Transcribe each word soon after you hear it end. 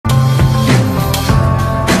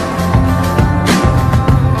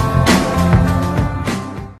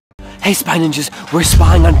Hey, Spy Ninjas, we're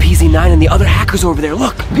spying on PZ9 and the other hackers over there.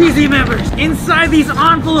 Look. PZ members, inside these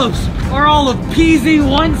envelopes are all of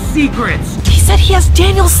PZ1's secrets. He said he has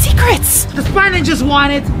Daniel's secrets. The Spy Ninjas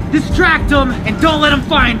want it. Distract them and don't let them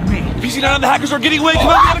find me. PZ9 and the hackers are getting away. Come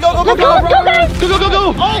on, we gotta go, guys.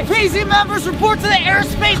 Go. All PZ members report to the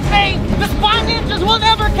airspace main. The Spy Ninjas will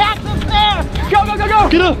never catch us there. Go.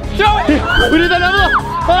 Get up. Show it. We need that envelope.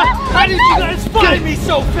 How did you guys find me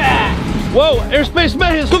so fast? Whoa, airspace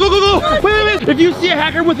mayhem. Go. Wait. If you see a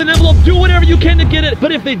hacker with an envelope, do whatever you can to get it.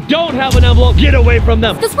 But if they don't have an envelope, get away from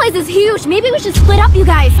them. This place is huge. Maybe we should split up, you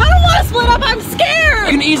guys. I don't want to split up. I'm scared.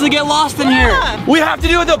 You can easily get lost in here. We have to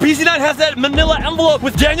do it though. PZ9 has that manila envelope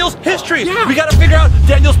with Daniel's history. Yeah. We gotta figure out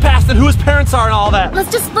Daniel's past and who his parents are and all that.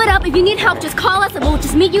 Let's just split up. If you need help, just call us and we'll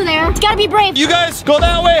just meet you there. You gotta be brave. You guys go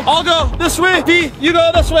that way. I'll go this way. V, you go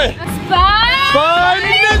this way. Spy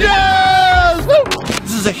Ninjas! Woo!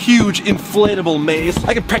 This is a huge inflatable maze.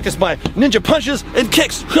 I can practice my ninja punches and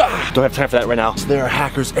kicks. Don't have time for that right now. So there are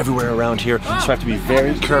hackers everywhere around here, so I have to be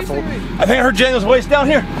very careful. I think I heard Daniel's voice down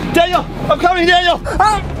here. Daniel, I'm coming, Daniel.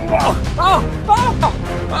 I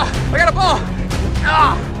got a ball.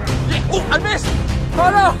 Oh, I missed.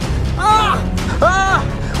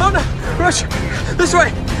 Oh no. Rush. This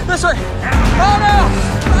way. Oh no.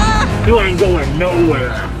 You ain't going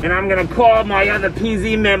nowhere. And I'm gonna call my other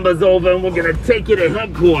PZ members over and we're gonna take you to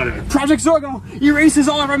headquarters. Project Zorgo erases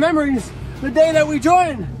all of our memories. The day that we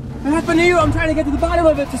joined. What happened to you? I'm trying to get to the bottom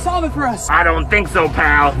of it to solve it for us. I don't think so,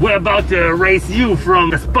 pal. We're about to erase you from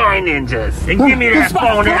the Spy Ninjas. And give me that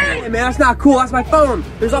phone. Hey, man, that's not cool. That's my phone.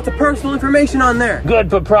 There's lots of personal information on there. Good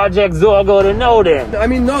for Project Zorgo to know then. I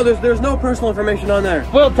mean, no, there's no personal information on there.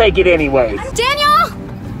 We'll take it anyways. Daniel!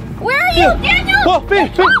 Where are you? Daniel! Whoa, V!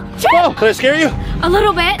 Whoa, did I scare you? A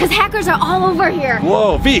little bit, because hackers are all over here.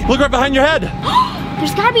 Whoa, V, look right behind your head.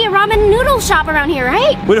 There's gotta be a ramen noodle shop around here,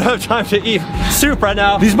 right? We don't have time to eat soup right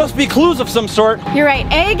now. These must be clues of some sort. You're right.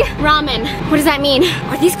 Egg, ramen. What does that mean?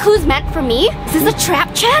 Are these clues meant for me? Is this a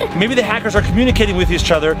trap, Chad? Maybe the hackers are communicating with each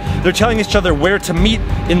other. They're telling each other where to meet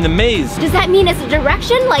in the maze. Does that mean it's a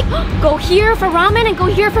direction? Like, go here for ramen and go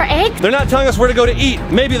here for eggs? They're not telling us where to go to eat.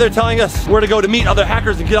 Maybe they're telling us where to go to meet other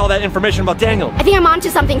hackers and get all that information about Daniel. I think I'm onto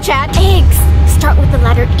something, Chad. Eggs start with the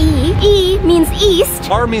letter E. E means east.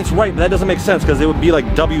 R means right, but that doesn't make sense because it would be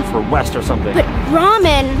like W for west or something. But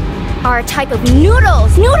ramen are a type of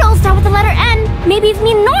noodles. Noodles start with the letter N. Maybe it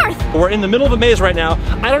means north. We're in the middle of a maze right now.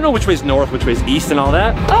 I don't know which way's north, which way's east and all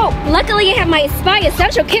that. Oh, luckily I have my Spy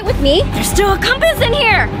Essential Kit with me. There's still a compass in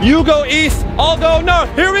here. You go east, I'll go north.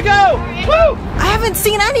 Here we go. Woo! I haven't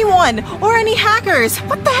seen anyone or any hackers.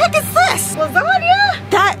 What the heck is this? Lasagna?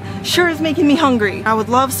 That sure is making me hungry. I would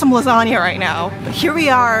love some lasagna right now. But here we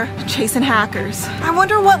are, chasing hackers. I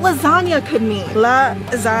wonder what lasagna could mean.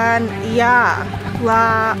 Lasagna.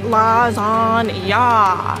 Lasagna.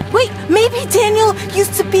 Wait, maybe Daniel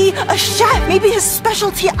used to be a chef. Maybe his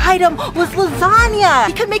specialty item was lasagna.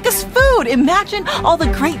 He could make us food. Imagine all the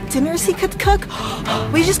great dinners he could cook.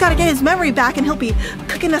 We just gotta get his memory back and he'll be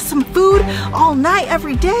cooking us some food all night,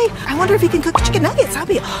 every day. I wonder if he can cook chicken nuggets. That'd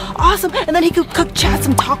be awesome. And then he could cook Chad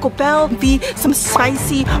some Taco Bell, be some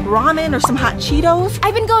spicy ramen or some hot Cheetos.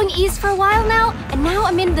 I've been going east for a while now, and now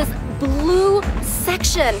I'm in this blue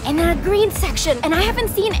section and then a green section, and I haven't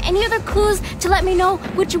seen any other clues to let me know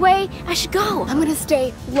which way I should go. I'm gonna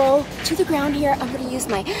stay low to the ground here. I'm gonna use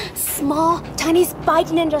my small, tiny Spy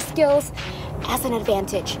Ninja skills as an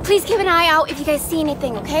advantage. Please keep an eye out if you guys see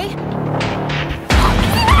anything, okay?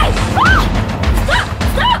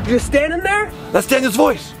 Stop! You're standing there? That's Daniel's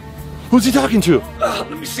voice. Who's he talking to? Let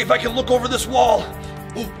me see if I can look over this wall.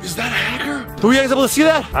 Oh, is that a hacker? Were you guys able to see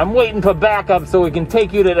that? I'm waiting for backup so we can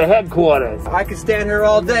take you to the headquarters. I could stand here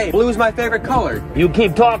all day. Blue's my favorite color. You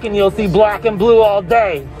keep talking, you'll see black and blue all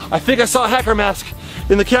day. I think I saw a hacker mask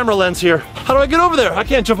in the camera lens here. How do I get over there? I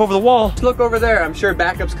can't jump over the wall. Just look over there. I'm sure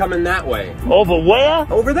backup's coming that way. Over where?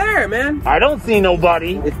 Over there, man. I don't see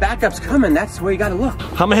nobody. If backup's coming, that's where you gotta look.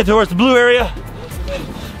 I'm gonna head towards the blue area.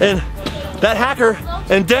 And that hacker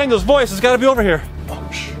and Daniel's voice has gotta be over here. Oh,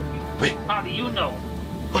 shh. Wait. How do you know?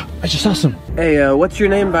 I just saw some. Hey, what's your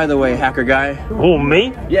name, by the way, hacker guy? Who,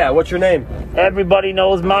 me? Yeah, what's your name? Everybody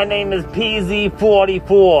knows my name is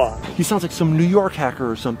PZ44. He sounds like some New York hacker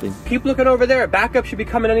or something. Keep looking over there. Backup should be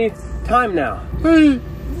coming any time now. Hey,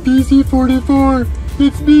 PZ44,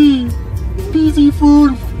 it's me,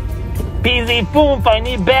 PZ4. PZ Foomf, I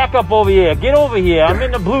need backup over here. Get over here. I'm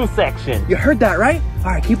in the blue section. You heard that, right?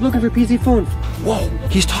 All right, keep looking for PZ Foomf. Whoa,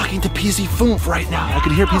 he's talking to PZ Foomf right now. I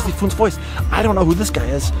can hear PZ Foomf's voice. I don't know who this guy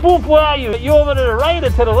is. Foomf, where are you? You over to the right or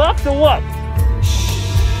to the left or what?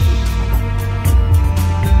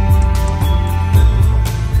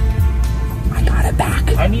 head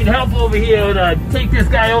back. I need help over here to take this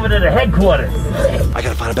guy over to the headquarters. I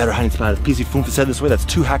gotta find a better hiding spot. If PC Foomf said this way, that's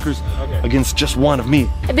 2 hackers against just 1 of me.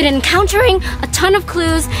 I've been encountering a ton of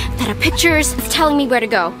clues that are pictures. It's telling me where to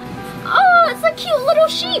go. Oh, it's a cute little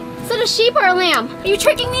sheep. Is it a sheep or a lamb? Are you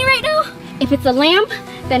tricking me right now? If it's a lamb,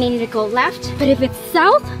 then I need to go left. But if it's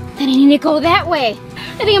south, then I need to go that way.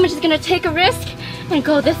 I think I'm just gonna take a risk and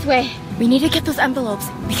go this way. We need to get those envelopes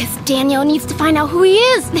because Daniel needs to find out who he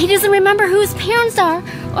is. He doesn't remember who his parents are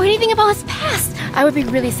or anything about his past. I would be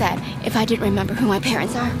really sad if I didn't remember who my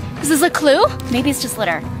parents are. Is this a clue? Maybe it's just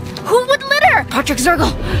litter. Who would litter? Patrick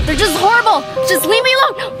Zirgle. They're just horrible. Just leave me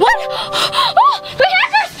alone. What? Oh, the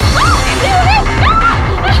hackers!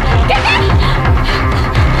 Get back!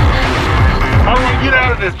 How do we get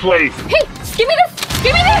out of this place? Hey, give me this!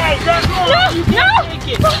 Give me this! Hey, that's No! No!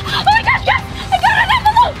 Oh my gosh, guys! I got an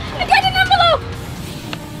envelope! I got an envelope!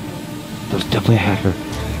 There's definitely a hacker.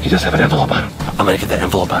 He does have an envelope on him. I'm gonna get that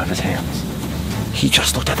envelope out of his hands. He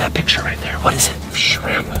just looked at that picture right there. What is it?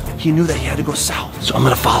 Shrimp. He knew that he had to go south, so I'm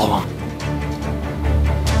gonna follow him.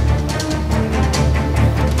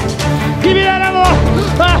 Give me that envelope!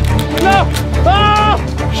 Ah, no! Ah!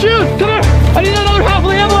 Shoot! Come here! I need another half of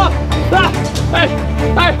the envelope! Ah! Hey!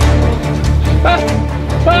 Hey! Ah!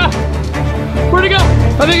 Ah! Where'd he go?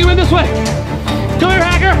 I think he went this way. Come here,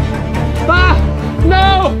 hacker! Ah!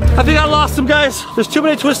 No! I think I lost him, guys. There's too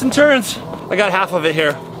many twists and turns. I got half of it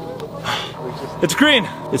here. It's green.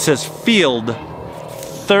 It says field,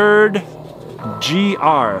 3rd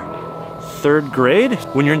GR. 3rd grade?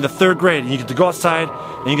 When you're in the 3rd grade and you get to go outside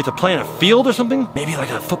and you get to play in a field or something, maybe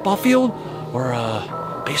like a football field or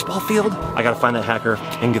a baseball field. I gotta find that hacker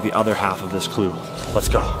and get the other half of this clue. Let's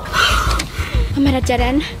go. I'm at a dead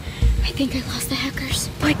end. I think I lost the hackers.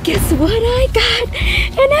 But guess what? I got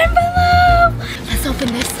an envelope! Let's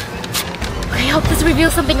open this. Okay, I hope this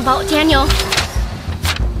reveals something about Daniel.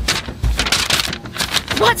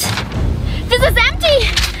 What? This is empty!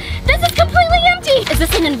 This is completely empty! Is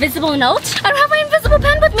this an invisible note? I don't have my invisible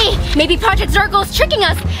pen with me! Maybe Project Zirgle is tricking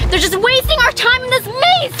us! They're just wasting our time in this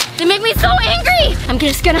maze! They make me so angry! I'm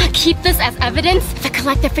just gonna keep this as evidence. If I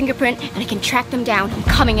collect their fingerprint and I can track them down, I'm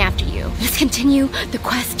coming after you. Let's continue the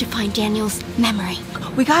quest to find Daniel's memory.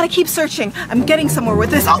 We gotta keep searching. I'm getting somewhere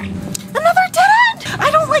with this. Oh, another dead end!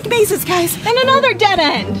 I don't like mazes, guys. And another dead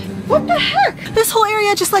end. What the heck? This whole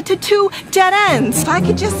area just led to 2 dead ends. If I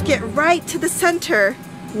could just get right to the center.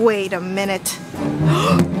 Wait a minute.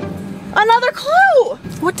 Another clue!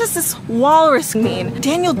 What does this walrus mean?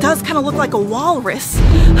 Daniel does kind of look like a walrus.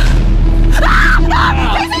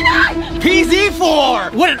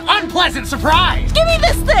 PZ4! What an unpleasant surprise! Give me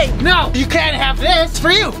this thing! No, you can't have this. It's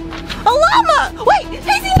for you. A llama! Wait,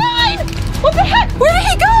 PZ9! What the heck? Where did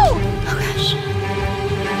he go?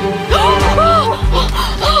 Oh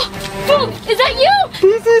gosh. Boom! Is that you?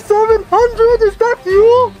 PZ700, is that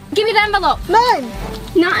you? Give me the envelope. 9.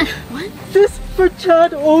 Not. What? This for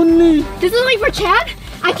Chad only. This is only for Chad?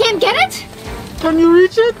 I can't get it? Can you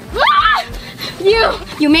reach it? Ah!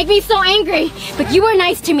 You make me so angry. But you were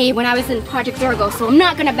nice to me when I was in Project Zirgle, so I'm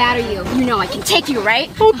not gonna batter you. You know I can take you, right?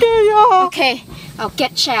 Okay, yeah. Okay, I'll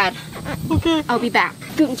get Chad. Okay. I'll be back.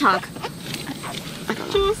 Guten Tag.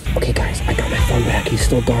 Okay, guys, I got my phone back. He's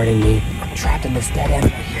still guarding me. I'm trapped in this dead end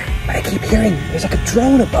right here. But I keep hearing there's like a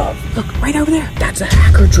drone above. Look, right over there. That's a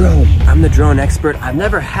hacker drone. I'm the drone expert. I've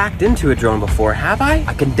never hacked into a drone before, have I?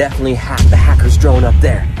 I can definitely hack the hacker's drone up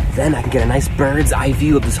there. Then I can get a nice bird's eye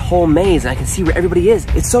view of this whole maze and I can see where everybody is.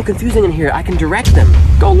 It's so confusing in here, I can direct them.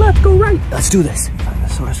 Go left, go right. Let's do this. Find the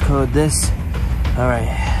source code, this. All right,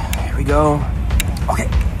 here we go. Okay.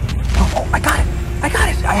 Oh, I got it. I got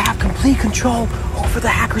it. I have complete control over the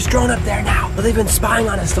hacker's drone up there now. Well, they've been spying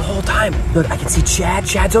on us the whole time. Look, I can see Chad.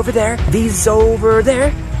 Chad's over there. V's over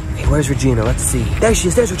there. Okay, where's Regina? Let's see. There she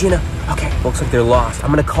is. There's Regina. Okay, looks like they're lost.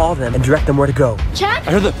 I'm gonna call them and direct them where to go. Chad?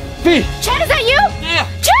 I heard the V. Chad, is that you? Yeah.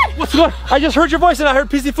 Chad! What's going on? I just heard your voice and I heard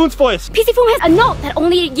PC Foom's voice. PC Foom has a note that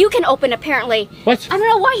only you can open, apparently. What? I don't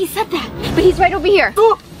know why he said that, but he's right over here.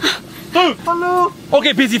 Hello.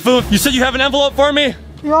 Okay, PC Foom, you said you have an envelope for me?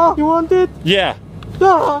 Yeah, you want it? Yeah.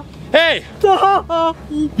 Yeah. Hey!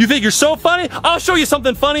 You think you're so funny? I'll show you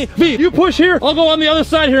something funny. V, you push here. I'll go on the other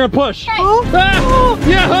side here and push. Huh? Ah,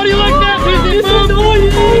 yeah, how do you like that, PC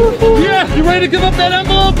Foom? Yeah, you ready to give up that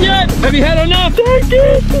envelope yet? Have you had enough? Thank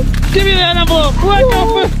you. Give me that envelope. Let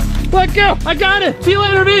go. Let go. I got it. See you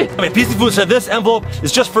later, V. I mean, PC Foom said this envelope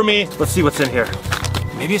is just for me. Let's see what's in here.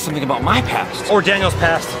 Maybe it's something about my past. Or Daniel's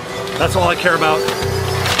past. That's all I care about.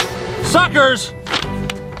 Suckers!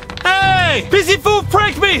 Hey! PC Foom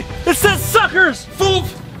pranked me! It says suckers! Foom!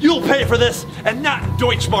 You'll pay for this, and not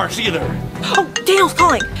Deutschmarks either. Oh, Daniel's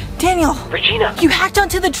calling. Daniel. Regina. You hacked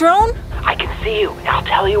onto the drone? I can see you. I'll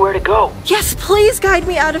tell you where to go. Yes, please guide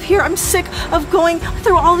me out of here. I'm sick of going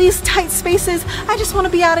through all these tight spaces. I just want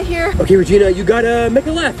to be out of here. Okay, Regina, you gotta make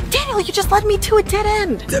a left. Daniel, you just led me to a dead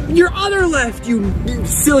end. Your other left, you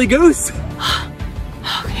silly goose.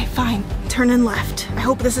 Okay, fine. Turn in left. I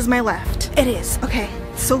hope this is my left. It is. Okay.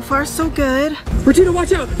 So far, so good. Regina,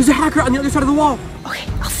 watch out. There's a hacker on the other side of the wall. Okay,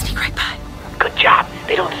 I'll sneak right by. Good job.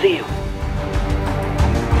 They don't see you.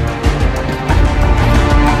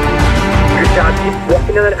 Good job. Keep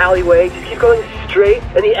walking down that alleyway. Just keep going straight,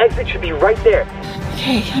 and the exit should be right there.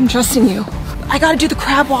 Okay, I'm trusting you. I gotta do the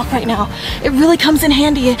crab walk right now. It really comes in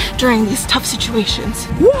handy during these tough situations.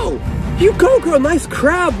 Whoa! You go, girl. Nice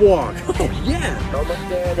crab walk. Oh, yeah. Almost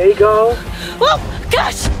there. There you go. Whoa,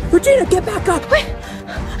 gosh! Regina, get back up. Wait,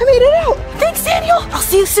 I made it out. Thanks, Daniel. I'll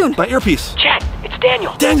see you soon. My earpiece. Chad, it's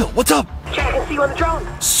Daniel. Daniel, what's up? Chad, I can see you on the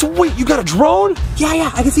drone. Sweet, you got a drone?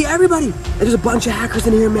 Yeah, I can see everybody. And there's a bunch of hackers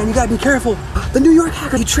in here, man. You gotta be careful. The New York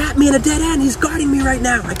hacker, he trapped me in a dead end. He's guarding me right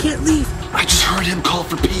now. I can't leave. I just heard him call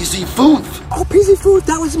for PZ Footh. Oh, PZ Footh,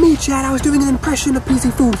 that was me, Chad. I was doing an impression of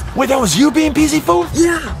PZ Footh. Wait, that was you being PZ Footh?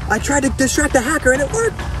 Yeah, I tried to distract the hacker and it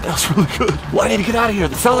worked. That was really good. Well, I need to get out of here.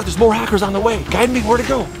 It sounds like there's more hackers on the way. Guide me where to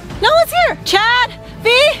go. No one's here. Chad, V,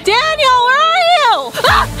 Daniel, where are you?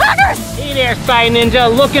 Ah, hackers! Hey there, Spy Ninja,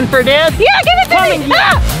 looking for this? Yeah, give it to me!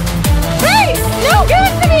 Ah! Hey! No, give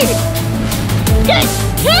it to me! Hey!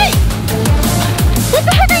 Hey! What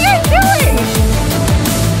the heck are you guys doing?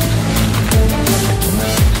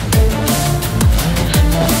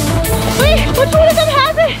 Wait, which one of them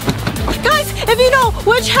has it? Guys, if you know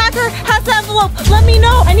which hacker has the envelope, let me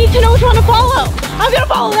know. I need to know which one to follow. I'm gonna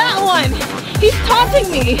follow that one. He's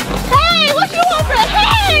taunting me. Hey, what you want for it?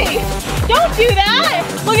 Hey! Don't do that!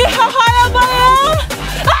 Look at how high up I am!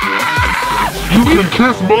 Ah! You can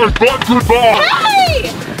kiss my butt goodbye!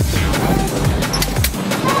 Hey!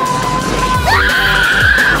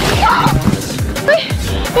 Ah! Wait,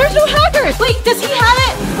 there's no hackers! Wait, does he have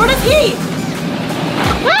it? Or does he?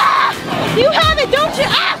 Ah! You have it, don't you?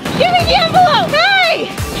 Ah! Give me the envelope!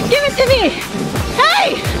 Hey! Give it to me!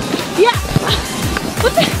 Hey! Yeah!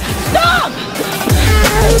 What the? Stop!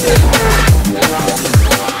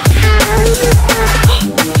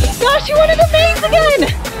 Gosh, you wanted the maze again!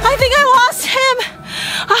 I think I lost him!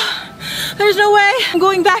 There's no way I'm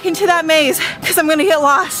going back into that maze because I'm gonna get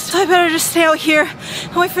lost. So I better just stay out here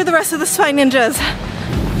and wait for the rest of the Spy Ninjas.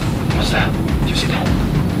 What's that? Did you see that?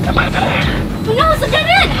 That might have been a hacker. No, it's a dead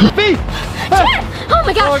end! Me! Chad! Oh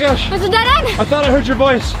my gosh! Oh my gosh. It's a dead end! I thought I heard your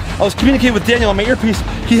voice. I was communicating with Daniel on my earpiece.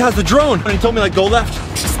 He has the drone, and he told me like go left.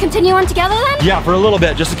 Just continue on together then? Yeah, for a little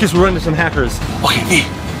bit, just in case we run into some hackers. Okay, V.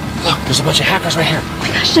 Look, there's a bunch of hackers right here. Oh my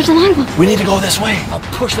gosh, there's an envelope. We need to go this way. I'll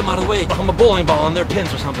push them out of the way. I'm a bowling ball on their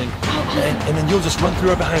pins or something. And then you'll just run through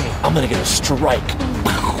right behind me. I'm gonna get a strike.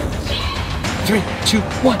 3, 2,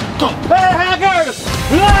 1, go. Hey, hackers!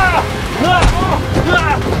 Ah! Ah!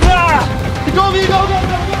 Ah! Ah! Go, V, go, go,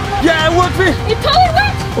 go, go! Yeah, it worked, V. It totally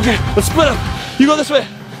worked! Okay, let's split up. You go this way.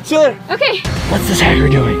 See you later. Okay. What's this hacker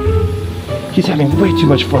doing? He's having way too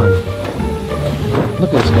much fun.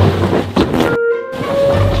 Look at this guy.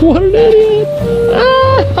 What an idiot!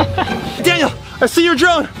 Ah! Daniel, I see your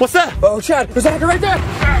drone. What's that? Oh, Chad, there's a hacker right there.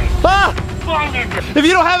 Ah! Spy Ninja, If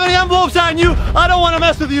you don't have any envelopes on you, I don't want to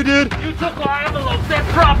mess with you, dude. you took our envelopes. That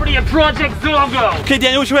property of Project Zorgo. Okay,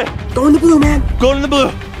 Daniel, which way? Go in the blue, man. Going in the blue.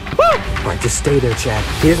 Woo! All right, just stay there, Chad.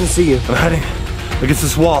 He doesn't see you. I'm hiding against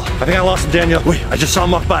this wall. I think I lost him, Daniel. Wait, I just saw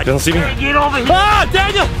him walk by. Doesn't see me. Hey, get over here. Ah,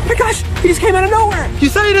 Daniel! Oh my gosh, he just came out of nowhere. You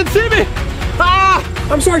said he didn't see me. Ah!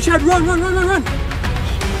 I'm sorry, Chad. Run. All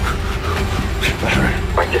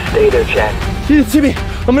right, just stay there, Chad. He didn't see me.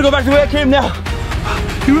 I'm gonna go back the way I came now.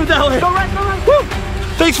 You moved that way. Go right. Woo!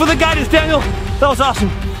 Thanks for the guidance, Daniel. That was awesome.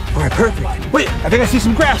 All right, perfect. Wait, I think I see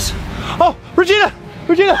some grass. Oh, Regina!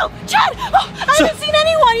 Chad! Oh, I haven't seen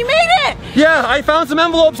anyone! You made it! Yeah, I found some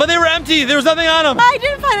envelopes, but they were empty. There was nothing on them. I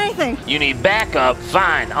didn't find anything. You need backup.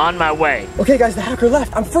 Fine, on my way. Okay, guys, the hacker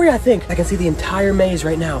left. I'm free, I think. I can see the entire maze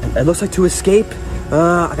right now. It looks like to escape,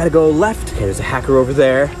 I gotta go left. Okay, there's a hacker over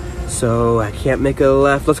there, so I can't make a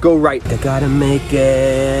left. Let's go right. I gotta make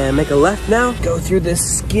a left now. Go through this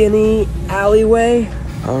skinny alleyway.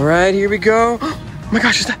 All right, here we go. Oh my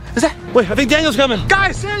gosh, is that? Wait, I think Daniel's coming.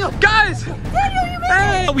 Guys, Daniel, guys! Daniel, you made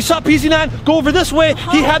Hey, we saw PC9 go over this way.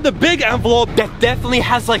 He had the big envelope that definitely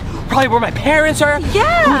has like probably where my parents are.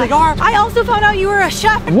 Yeah. Who they are. I also found out you were a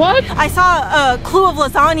chef. What? I saw a clue of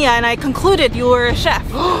lasagna and I concluded you were a chef.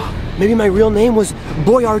 Maybe my real name was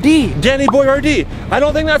Boyardee. Danny Boyardee. I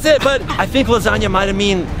don't think that's it, but I think lasagna might have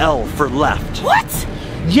mean L for left. What?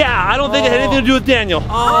 Yeah, I don't think it had anything to do with Daniel.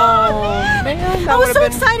 Oh, man. I was so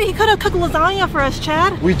excited. He could have cooked lasagna for us,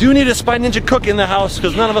 Chad. We do need a spy ninja cook in the house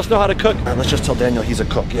because none of us know how to cook. All right, let's just tell Daniel he's a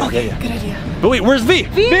cook. Yeah, Okay, yeah. good idea. But wait, where's V?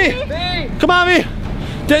 V! Come on, V!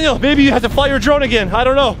 Daniel, maybe you have to fly your drone again. I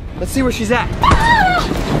don't know. Let's see where she's at.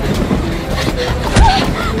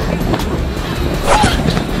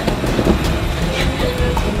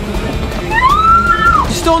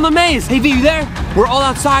 She's still in the maze. Hey, V, you there? We're all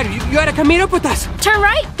outside. You gotta come meet up with us. Turn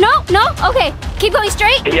right? No, no? Okay. Keep going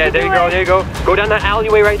straight? Yeah, there you go, there you go. Go down that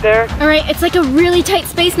alleyway right there. All right, it's like a really tight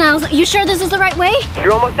space now. You sure this is the right way?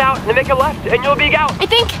 You're almost out, and then make a left, and you'll be out. I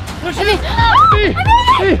think.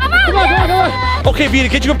 I'm out. Okay, V, to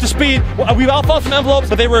get you up to speed, we've all found some envelopes,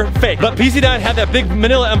 but they were fake. But PC9 had that big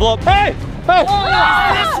manila envelope. Hey! Hey!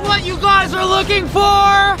 Is this what you guys are looking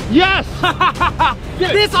for? Yes!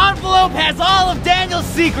 This envelope has all of Daniel's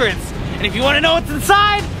secrets. And if you want to know what's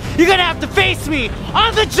inside, you're gonna have to face me.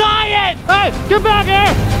 I'm the giant! Hey, get back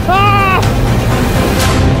here! Ah!